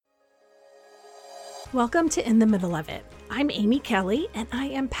Welcome to In the Middle of It. I'm Amy Kelly, and I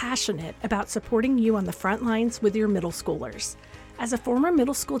am passionate about supporting you on the front lines with your middle schoolers. As a former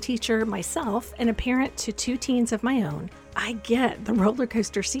middle school teacher myself and a parent to two teens of my own, I get the roller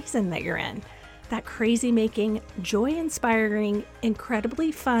coaster season that you're in. That crazy-making, joy-inspiring,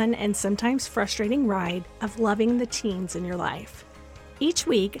 incredibly fun, and sometimes frustrating ride of loving the teens in your life. Each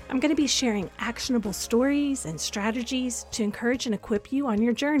week, I'm going to be sharing actionable stories and strategies to encourage and equip you on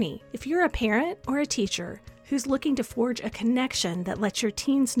your journey. If you're a parent or a teacher who's looking to forge a connection that lets your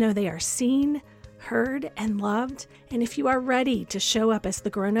teens know they are seen, heard, and loved, and if you are ready to show up as the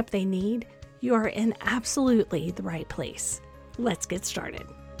grown-up they need, you are in absolutely the right place. Let's get started.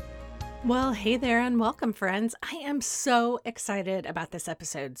 Well, hey there and welcome, friends. I am so excited about this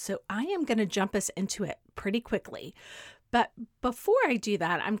episode, so I am going to jump us into it pretty quickly. But before I do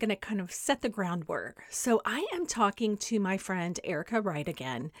that, I'm going to kind of set the groundwork. So I am talking to my friend Erica Wright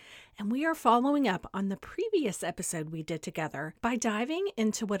again, and we are following up on the previous episode we did together by diving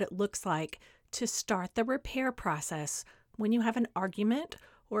into what it looks like to start the repair process when you have an argument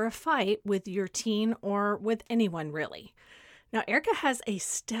or a fight with your teen or with anyone really. Now, Erica has a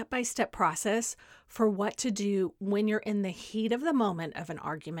step-by-step process for what to do when you're in the heat of the moment of an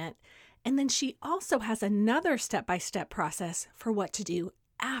argument. And then she also has another step-by-step process for what to do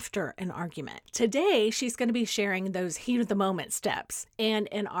after an argument. Today, she's going to be sharing those heat of the moment steps. And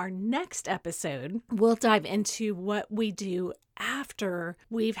in our next episode, we'll dive into what we do after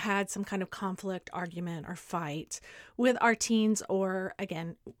we've had some kind of conflict, argument, or fight with our teens or,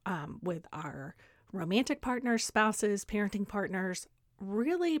 again, with our romantic partners, spouses, parenting partners,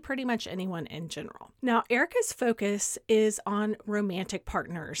 really pretty much anyone in general. Now, Erica's focus is on romantic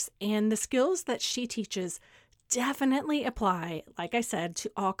partners, and the skills that she teaches definitely apply, like I said,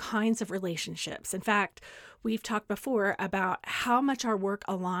 to all kinds of relationships. In fact, we've talked before about how much our work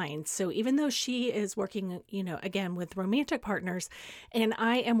aligns. So even though she is working, again, with romantic partners, and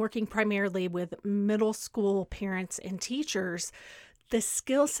I am working primarily with middle school parents and teachers, the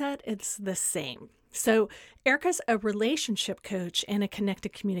skill set is the same. So Erica's a relationship coach and a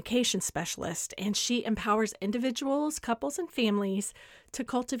connected communication specialist, and she empowers individuals, couples, and families to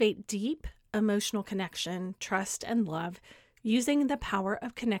cultivate deep emotional connection, trust, and love using the power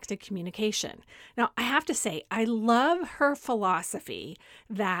of connected communication. Now, I have to say, I love her philosophy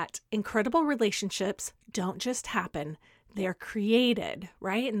that incredible relationships don't just happen, they're created,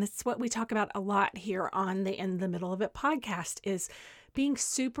 right? And that's what we talk about a lot here on the In the Middle of It podcast is being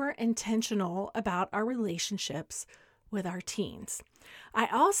super intentional about our relationships with our teens. I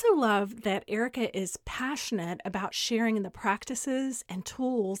also love that Erica is passionate about sharing the practices and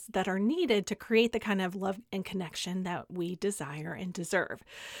tools that are needed to create the kind of love and connection that we desire and deserve.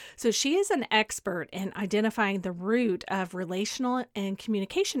 So she is an expert in identifying the root of relational and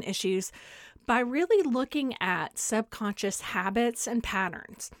communication issues by really looking at subconscious habits and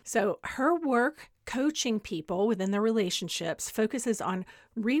patterns. So her work coaching people within their relationships focuses on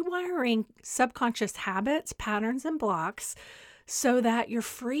rewiring subconscious habits, patterns, and blocks so that you're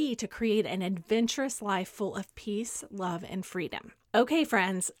free to create an adventurous life full of peace, love, and freedom. Okay,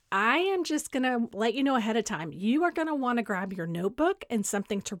 friends, I am just going to let you know ahead of time. You are going to want to grab your notebook and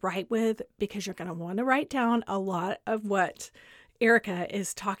something to write with because you're going to want to write down a lot of what Erica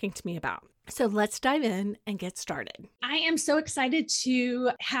is talking to me about. So let's dive in and get started. I am so excited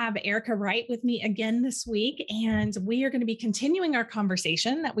to have Erica Wright with me again this week, and we are going to be continuing our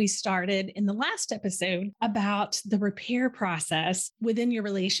conversation that we started in the last episode about the repair process within your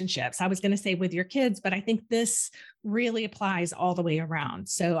relationships. I was going to say with your kids, but I think this really applies all the way around.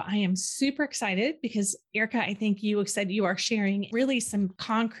 So I am super excited because Erica, I think you said you are sharing really some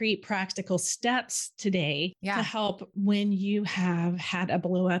concrete, practical steps today to help when you have had a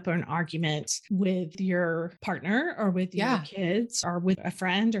blow up or an argument with your partner or with your kids or with a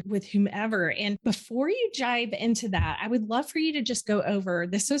friend or with whomever. And before you dive into that, I would love for you to just go over,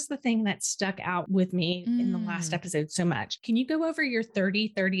 this was the thing that stuck out with me in the last episode so much. Can you go over your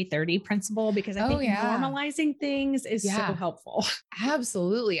 30-30-30 principle? Because I think normalizing things is so helpful.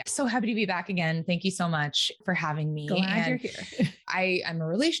 Absolutely. So happy to be back again. Thank you so much for having me. Glad you're here. I'm a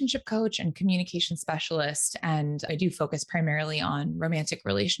relationship coach and communication specialist, and I do focus primarily on romantic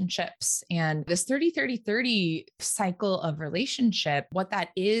relationships. And this 30-30-30 cycle of relationship, what that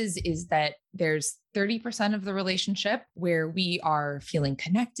is that there's 30% of the relationship where we are feeling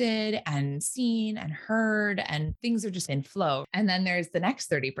connected and seen and heard and things are just in flow. And then there's the next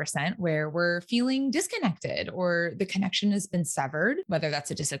 30% where we're feeling disconnected or the connection has been severed, whether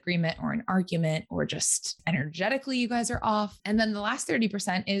that's a disagreement or an argument or just energetically you guys are off. And then the the last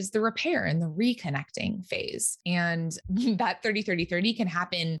 30% is the repair and the reconnecting phase. And that 30-30-30 can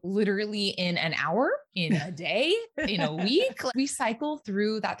happen literally in an hour, in a day, in a week. We cycle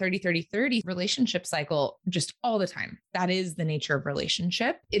through that 30-30-30 relationship cycle just all the time. That is the nature of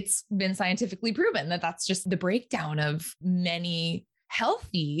relationship. It's been scientifically proven that that's just the breakdown of many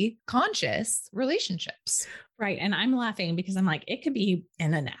healthy, conscious relationships. Right. And I'm laughing because I'm like, it could be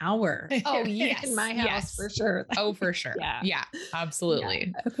in an hour. Oh, yes. In my house for sure. Oh, for sure. Yeah,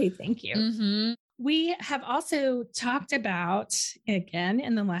 absolutely. Yeah. Okay. Thank you. Mm-hmm. We have also talked about, again,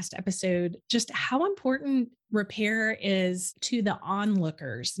 in the last episode, just how important repair is to the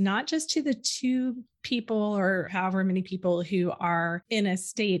onlookers, not just to the two people or however many people who are in a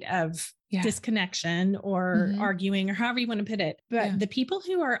state of disconnection or arguing or however you want to put it. But the people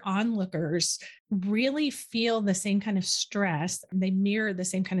who are onlookers really feel the same kind of stress. They mirror the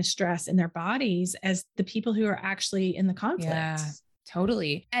same kind of stress in their bodies as the people who are actually in the conflict. Yeah.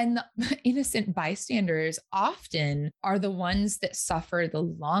 Totally. And the innocent bystanders often are the ones that suffer the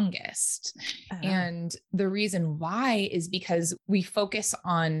longest. And the reason why is because we focus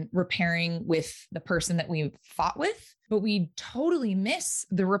on repairing with the person that we fought with, but we totally miss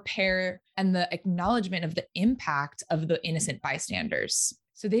the repair and the acknowledgement of the impact of the innocent bystanders.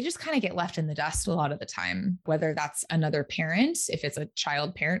 So they just kind of get left in the dust a lot of the time, whether that's another parent, if it's a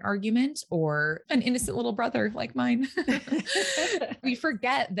child parent argument, or an innocent little brother like mine. We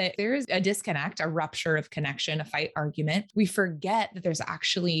forget that there's a disconnect, a rupture of connection, a fight argument. We forget that there's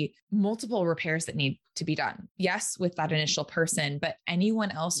actually multiple repairs that need to be done. Yes, with that initial person, but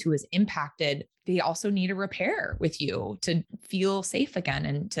anyone else who is impacted, they also need a repair with you to feel safe again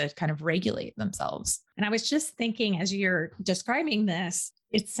and to kind of regulate themselves. And I was just thinking, as you're describing this,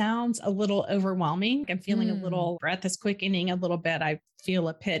 it sounds a little overwhelming. I'm feeling a little breath is quickening a little bit. I feel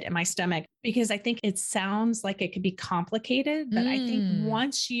a pit in my stomach because I think it sounds like it could be complicated, but I think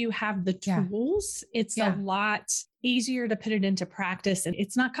once you have the tools, it's a lot easier to put it into practice, and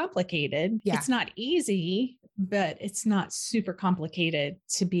it's not complicated. It's not easy, but it's not super complicated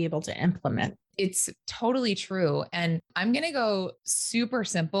to be able to implement. It's totally true. And I'm going to go super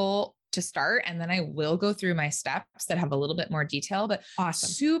simple to start, and then I will go through my steps that have a little bit more detail, but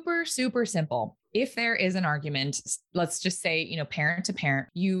super, super simple. If there is an argument, let's just say, parent to parent,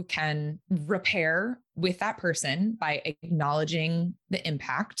 you can repair with that person by acknowledging the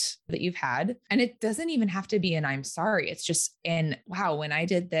impact that you've had. And it doesn't even have to be an I'm sorry. It's just wow, when I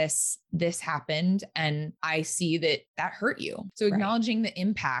did this, this happened, and I see that hurt you. So acknowledging the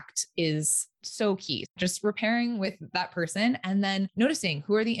impact is so key. Just repairing with that person and then noticing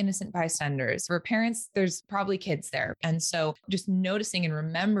who are the innocent bystanders. For parents, there's probably kids there. And so just noticing and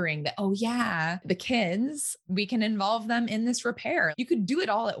remembering that, oh yeah, the kids, we can involve them in this repair. You could do it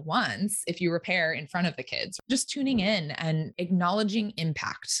all at once if you repair in front of the kids. Just tuning in and acknowledging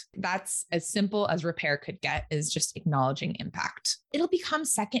impact. That's as simple as repair could get, is just acknowledging impact. It'll become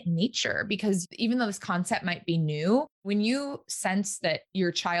second nature, because even though this concept might be new, when you sense that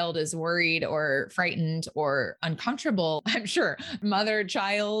your child is worried or frightened or uncomfortable, I'm sure mother,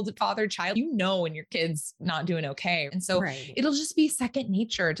 child, father, child, when your kid's not doing okay. And so it'll just be second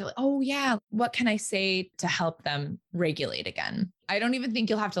nature to, oh yeah, what can I say to help them regulate again? I don't even think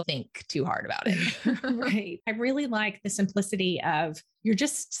you'll have to think too hard about it. I really like the simplicity of you're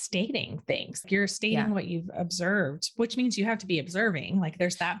just stating things. You're stating what you've observed, which means you have to be observing. Like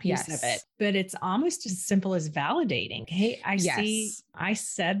there's that piece of it, but it's almost as simple as validating. Hey, I see, I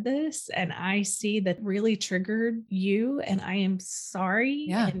said this and I see that really triggered you and I am sorry.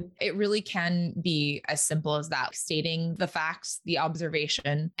 Yeah. And it really can be as simple as that, stating the facts, the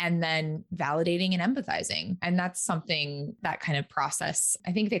observation, and then validating and empathizing. And that's something, that kind of process,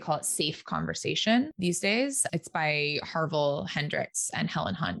 I think they call it safe conversation these days. It's by Harville Hendricks and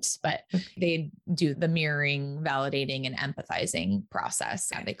Helen Hunt, but they do the mirroring, validating, and empathizing process.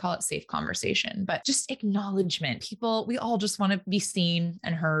 Yeah, they call it safe conversation, but just acknowledgement. People, we all just want to be seen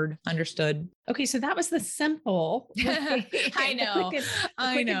and heard, understood. Okay, so that was the simple, I know,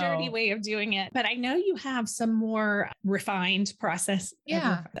 a dirty way of doing it. But I know you have some more refined process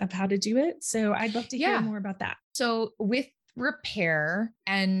of how to do it. So I'd love to hear more about that. So with repair,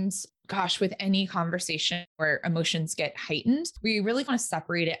 and with any conversation where emotions get heightened, we really want to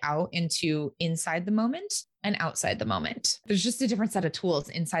separate it out into inside the moment and outside the moment. There's just a different set of tools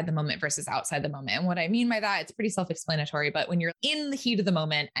inside the moment versus outside the moment. And what I mean by that, it's pretty self-explanatory, but when you're in the heat of the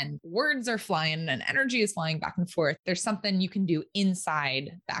moment and words are flying and energy is flying back and forth, there's something you can do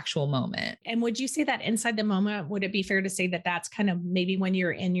inside the actual moment. And would you say that inside the moment, would it be fair to say that that's kind of maybe when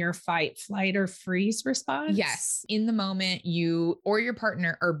you're in your fight, flight, or freeze response? Yes. In the moment, you or your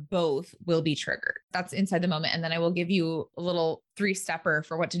partner or both will be triggered. That's inside the moment. And then I will give you a little 3-stepper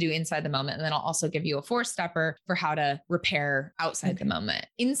for what to do inside the moment. And then I'll also give you a 4-stepper for how to repair outside the moment.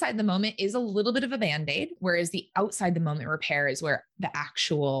 Inside the moment is a little bit of a band-aid, whereas the outside the moment repair is where the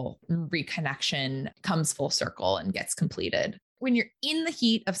actual reconnection comes full circle and gets completed. When you're in the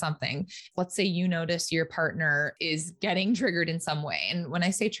heat of something, let's say you notice your partner is getting triggered in some way. And when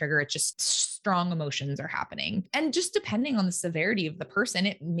I say trigger, it's just strong emotions are happening. And just depending on the severity of the person,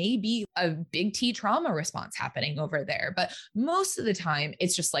 it may be a big T trauma response happening over there. But most of the time,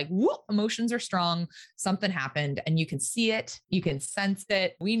 it's just like, whoop, emotions are strong. Something happened and you can see it. You can sense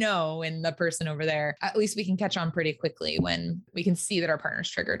it. We know in the person over there, at least we can catch on pretty quickly when we can see that our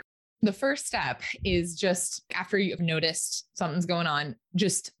partner's triggered. The first step is just after you've noticed something's going on,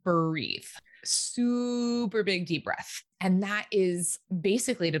 just breathe. Super big deep breath. And that is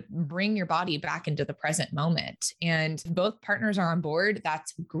basically to bring your body back into the present moment. And both partners are on board.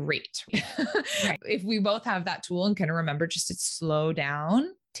 That's great. Right. If we both have that tool and can remember just to slow down,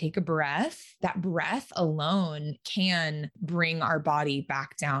 take a breath, that breath alone can bring our body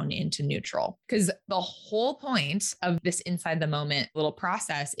back down into neutral. Because the whole point of this inside the moment little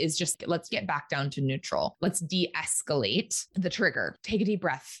process is just let's get back down to neutral. Let's de-escalate the trigger. Take a deep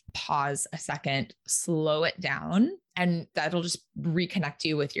breath, pause a second, slow it down. And that'll just reconnect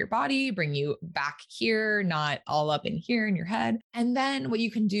you with your body, bring you back here, not all up in here in your head. And then what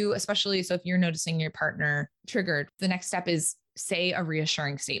you can do, especially so if you're noticing your partner triggered, the next step is say a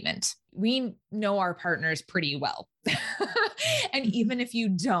reassuring statement. We know our partners pretty well. And even if you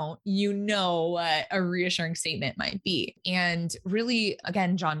don't, you know what a reassuring statement might be. And really,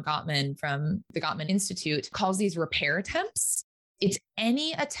 again, John Gottman from the Gottman Institute calls these repair attempts. It's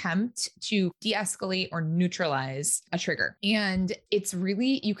any attempt to de-escalate or neutralize a trigger. And it's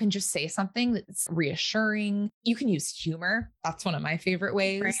really, you can just say something that's reassuring. You can use humor. That's one of my favorite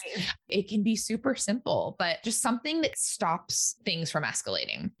ways. Right. It can be super simple, but just something that stops things from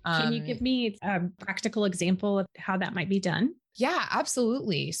escalating. Can you give me a practical example of how that might be done? Yeah,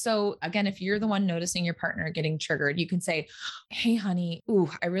 absolutely. So again, if you're the one noticing your partner getting triggered, you can say, hey, honey,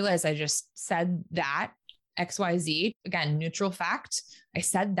 I realized I just said that. XYZ, again, neutral fact. I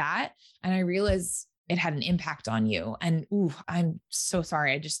said that and I realized it had an impact on you. And I'm so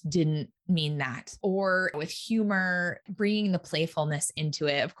sorry. I just didn't mean that. Or with humor, bringing the playfulness into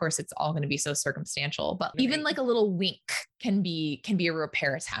it. Of course, it's all going to be so circumstantial, but even like a little wink can be a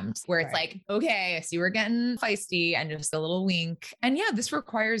repair attempt where it's like, okay, I see we're getting feisty, and just a little wink. And yeah, this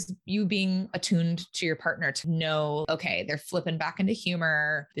requires you being attuned to your partner to know, okay, they're flipping back into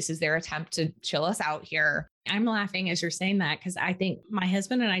humor. This is their attempt to chill us out here. I'm laughing as you're saying that because I think my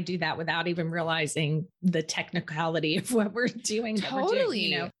husband and I do that without even realizing the technicality of what we're doing.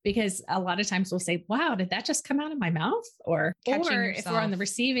 Totally. Because a lot of times we'll say, wow, did that just come out of my mouth? Or if we're on the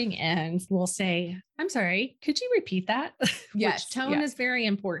receiving end, we'll say, I'm sorry, could you repeat that? Yes. Which tone is very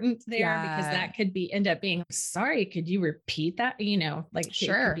important there because that could end up being, sorry, could you repeat that? Like it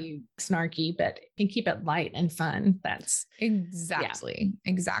could be snarky, but you can keep it light and fun. That's exactly.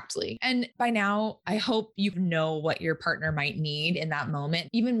 And by now, I hope you know what your partner might need in that moment.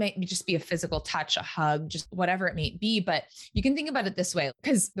 Even may just be a physical touch, a hug, just whatever it may be. But you can think about it this way,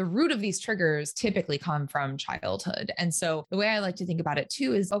 because the root of these triggers typically come from childhood. And so the way I like to think about it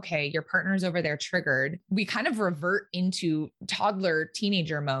too is, okay, your partner's over there triggered. We kind of revert into toddler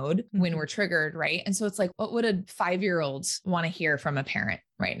teenager mode when we're triggered, right? And so it's like, what would a 5-year-old want to hear from a parent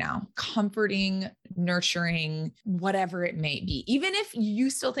right now? Comforting, nurturing, whatever it may be. Even if you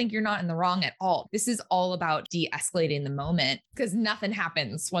still think you're not in the wrong at all, this is all about de-escalating the moment, because nothing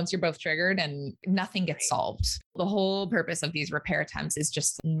happens once you're both triggered and nothing gets solved. The whole purpose of these repair attempts is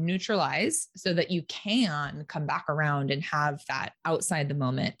just neutralize so that you can come back around and have that outside the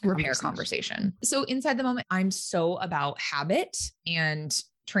moment repair conversation. So inside the moment, I'm so about habit and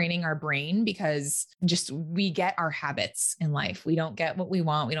training our brain, because just we get our habits in life. We don't get what we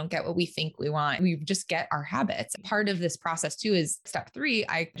want. We don't get what we think we want. We just get our habits. Part of this process too is step 3.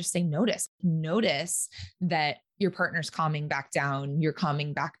 I just say notice that your partner's calming back down, you're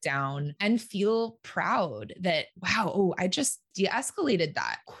calming back down, and feel proud that, wow, I just de-escalated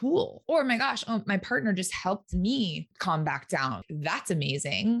that. Cool. Or my gosh, my partner just helped me calm back down. That's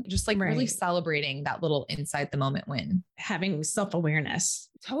amazing. Just like really celebrating that little inside the moment win. Having self-awareness.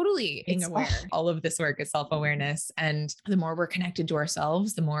 Totally. Being aware. All of this work is self-awareness. And the more we're connected to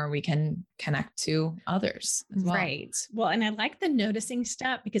ourselves, the more we can connect to others as well. Right. Well, and I like the noticing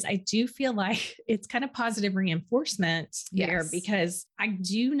step because I do feel like it's kind of positive reinforcement there, because I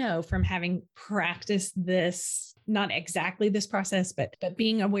do know from having practiced this not exactly this process, but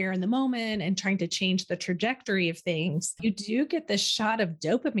being aware in the moment and trying to change the trajectory of things, you do get this shot of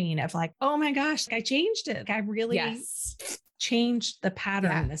dopamine of like, oh my gosh, I changed it. I really changed the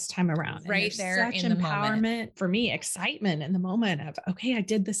pattern this time around. Right there such in the empowerment moment. for me, excitement in the moment of, okay, I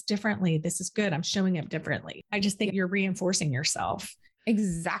did this differently. This is good. I'm showing up differently. I just think you're reinforcing yourself.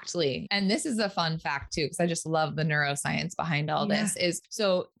 Exactly. And this is a fun fact too, because I just love the neuroscience behind all this is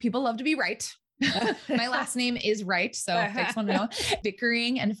so people love to be right. My last name is Wright. So I just want to know,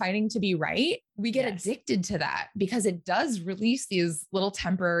 bickering and fighting to be right. We get addicted to that because it does release these little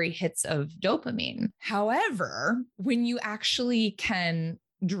temporary hits of dopamine. However, when you actually can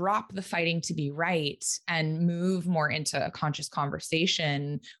drop the fighting to be right and move more into a conscious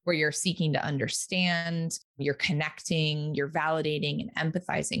conversation where you're seeking to understand, you're connecting, you're validating and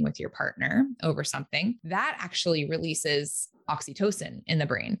empathizing with your partner over something, that actually releases oxytocin in the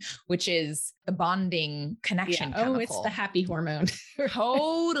brain, which is the bonding connection chemical. Oh, it's the happy hormone.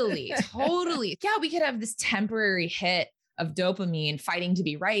 Totally. Yeah, we could have this temporary hit of dopamine fighting to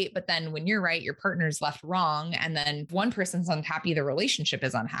be right. But then when you're right, your partner's left wrong. And then one person's unhappy, the relationship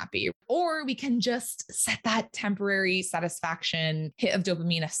is unhappy. Or we can just set that temporary satisfaction hit of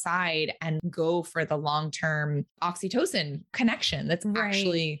dopamine aside and go for the long-term oxytocin connection. That's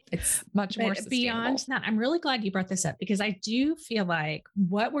actually, it's much more sustainable. Beyond that, I'm really glad you brought this up because I do feel like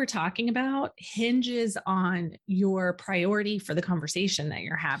what we're talking about hinges on your priority for the conversation that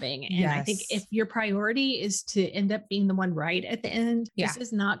you're having. And I think if your priority is to end up being the one right at the end, this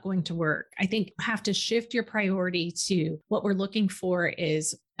is not going to work. I think you have to shift your priority to what we're looking for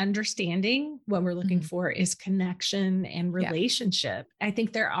is understanding. What we're looking for is connection and relationship. I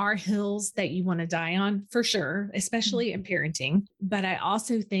think there are hills that you want to die on for sure, especially in parenting. But I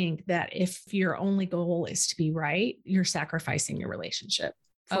also think that if your only goal is to be right, you're sacrificing your relationship.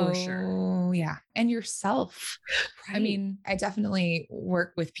 For sure. Oh, yeah. And yourself. Right. I mean, I definitely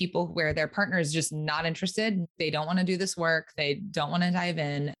work with people where their partner is just not interested. They don't want to do this work. They don't want to dive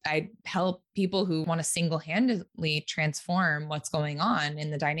in. I help people who want to single-handedly transform what's going on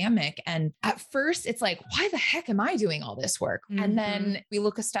in the dynamic. And at first it's like, why the heck am I doing all this work? And then we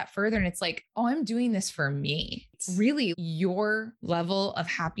look a step further and it's like, oh, I'm doing this for me. It's really your level of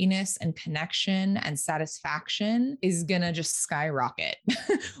happiness and connection and satisfaction is going to just skyrocket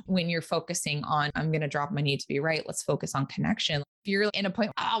when you're focusing on, I'm going to drop my need to be right. Let's focus on connection. If you're in a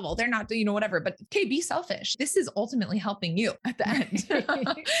point, oh, well, they're not doing, whatever, but okay, be selfish. This is ultimately helping you at the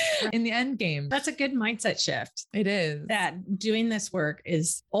end, in the end game. That's a good mindset shift. It is. That doing this work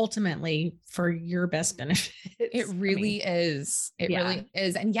is ultimately for your best benefit. It really is. It really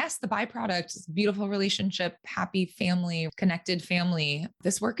is. And yes, the byproduct is beautiful relationship, happy family, connected family.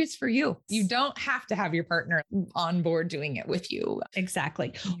 This work is for you. You don't have to have your partner on board doing it with you.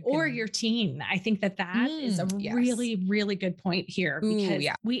 Exactly. Or your teen. I think that is a really, really good point here because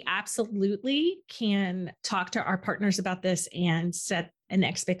we absolutely can talk to our partners about this and set an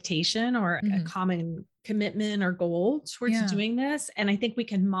expectation or a common commitment or goal towards doing this. And I think we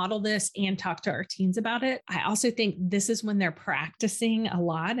can model this and talk to our teens about it. I also think this is when they're practicing a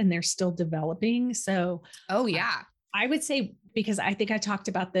lot and they're still developing. So, I would say, because I think I talked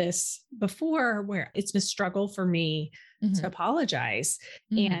about this before, where it's a struggle for me to apologize.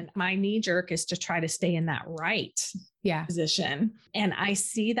 And my knee jerk is to try to stay in that right position. And I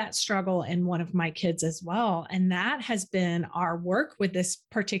see that struggle in one of my kids as well. And that has been our work with this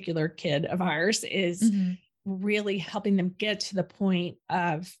particular kid of ours is really helping them get to the point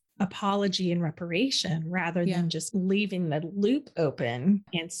of apology and reparation rather than just leaving the loop open.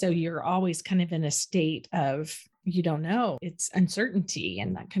 And so you're always kind of in a state of, you don't know, it's uncertainty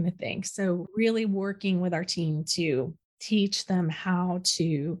and that kind of thing. So really working with our team to teach them how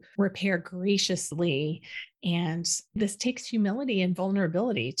to repair graciously. And this takes humility and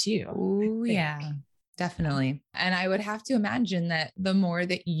vulnerability too. Oh, yeah. Definitely. And I would have to imagine that the more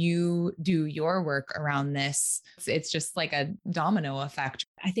that you do your work around this, it's just like a domino effect.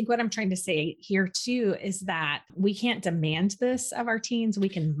 I think what I'm trying to say here too is that we can't demand this of our teens. We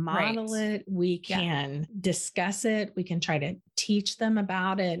can model it. We can discuss it. We can try to teach them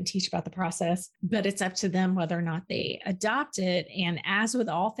about it and teach about the process, but it's up to them whether or not they adopt it. And as with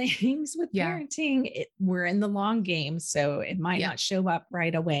all things with parenting, we're in the long game. So it might not show up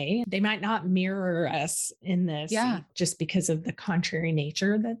right away. They might not mirror us in this just because of the contrary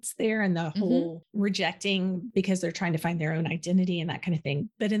nature that's there and the whole rejecting because they're trying to find their own identity and that kind of thing.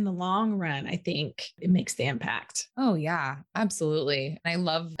 But in the long run, I think it makes the impact. Oh, yeah, absolutely. And I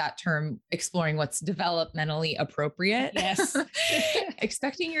love that term, exploring what's developmentally appropriate. Yes.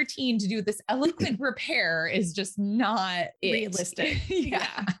 Expecting your teen to do this eloquent repair is just not realistic.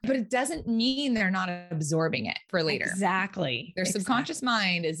 Yeah. But it doesn't mean they're not absorbing it for later. Exactly. Their subconscious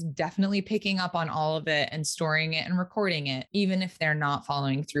mind is definitely picking up on all of it and storing it and recording it, even if they're not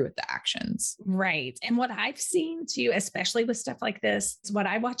following through with the actions. Right. And what I've seen too, especially with stuff like this, is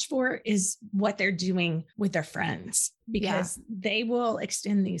what I watch for is what they're doing with their friends, because they will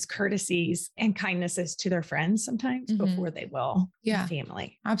extend these courtesies and kindnesses to their friends sometimes before they will the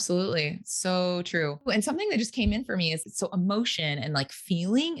family. Absolutely. So true. And something that just came in for me is, so emotion and like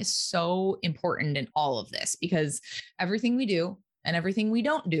feeling is so important in all of this, because everything we do and everything we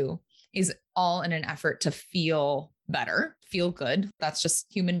don't do is all in an effort to feel better, feel good. That's just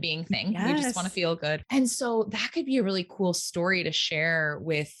human being thing. Yes. We just want to feel good. And so that could be a really cool story to share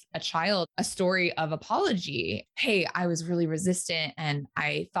with a child, a story of apology. Hey, I was really resistant and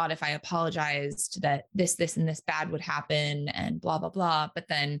I thought if I apologized that this, and this bad would happen and blah, blah, blah. But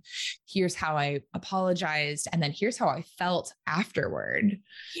then here's how I apologized. And then here's how I felt afterward.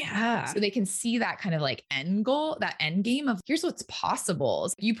 Yeah. So they can see that kind of like end goal, that end game of here's what's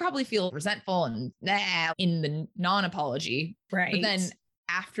possible. You probably feel resentful and in the non-apology, right? But then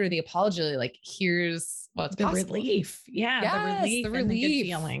after the apology, like here's what's the possible. Relief. Yeah. Yes, the relief and the good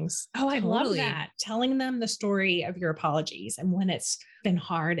feelings. Oh, I love that. Telling them the story of your apologies and when it's been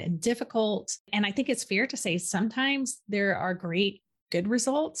hard and difficult. And I think it's fair to say sometimes there are great, good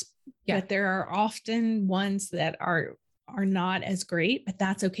results, but there are often ones that are not as great, but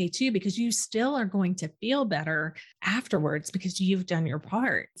that's okay too, because you still are going to feel better afterwards because you've done your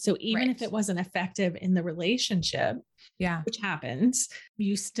part. So even if it wasn't effective in the relationship, which happens,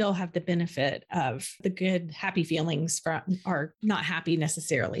 you still have the benefit of the good, happy feelings from, or not happy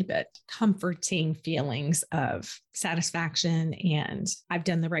necessarily, but comforting feelings of satisfaction and I've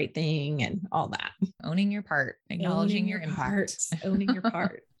done the right thing and all that. Owning your part, acknowledging your impact, owning your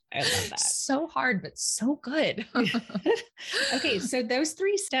part. I love that. So hard, but so good. Okay. So those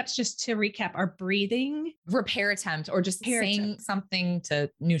 3 steps, just to recap, are breathing, repair attempt, or just saying something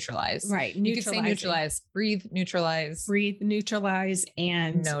to neutralize. Right. You could say neutralize, breathe, neutralize,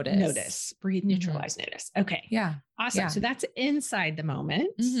 and notice, breathe, neutralize, notice. Okay. Yeah. Awesome. Yeah. So that's inside the moment.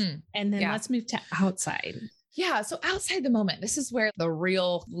 And then let's move to outside. Yeah. So outside the moment, this is where the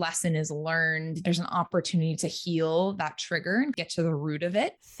real lesson is learned. There's an opportunity to heal that trigger and get to the root of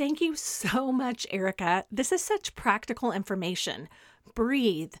it. Thank you so much, Erica. This is such practical information.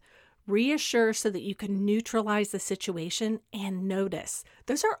 Breathe, reassure so that you can neutralize the situation, and notice.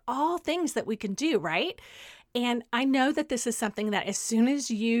 Those are all things that we can do, right? And I know that this is something that as soon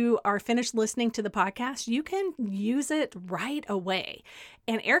as you are finished listening to the podcast, you can use it right away.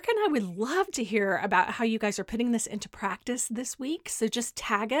 And Erica and I would love to hear about how you guys are putting this into practice this week. So just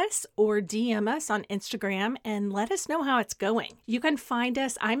tag us or DM us on Instagram and let us know how it's going. You can find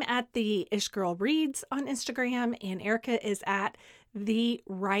us. I'm at the Ish Girl Reads on Instagram, and Erica is at the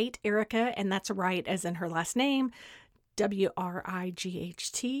Right Erica, and that's right as in her last name.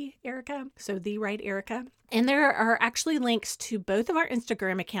 WRIGHT Erica. So the Right Erica. And there are actually links to both of our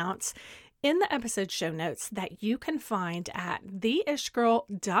Instagram accounts in the episode show notes that you can find at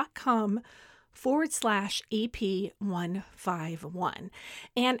theishgirl.com/EP151.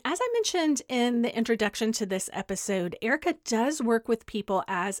 And as I mentioned in the introduction to this episode, Erica does work with people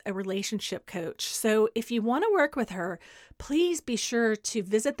as a relationship coach. So if you want to work with her, please be sure to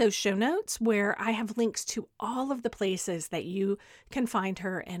visit those show notes where I have links to all of the places that you can find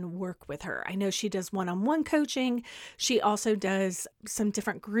her and work with her. I know she does one-on-one coaching. She also does some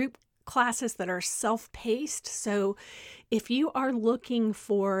different group classes that are self-paced. So if you are looking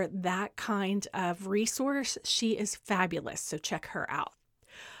for that kind of resource, she is fabulous. So check her out.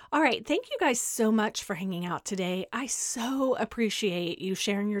 All right. Thank you guys so much for hanging out today. I so appreciate you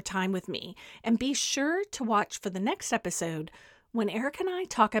sharing your time with me. And be sure to watch for the next episode when Eric and I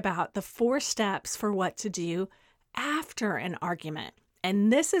talk about the 4 steps for what to do after an argument.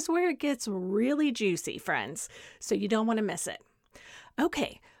 And this is where it gets really juicy, friends. So you don't want to miss it.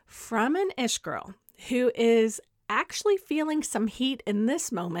 Okay. From an Ish Girl who is actually feeling some heat in this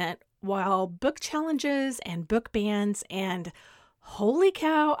moment while book challenges and book bans and holy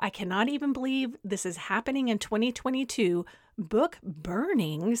cow, I cannot even believe this is happening in 2022, book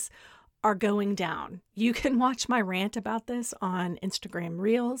burnings are going down. You can watch my rant about this on Instagram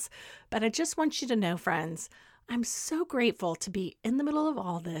Reels, but I just want you to know, friends, I'm so grateful to be in the middle of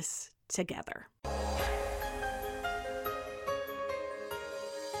all this together.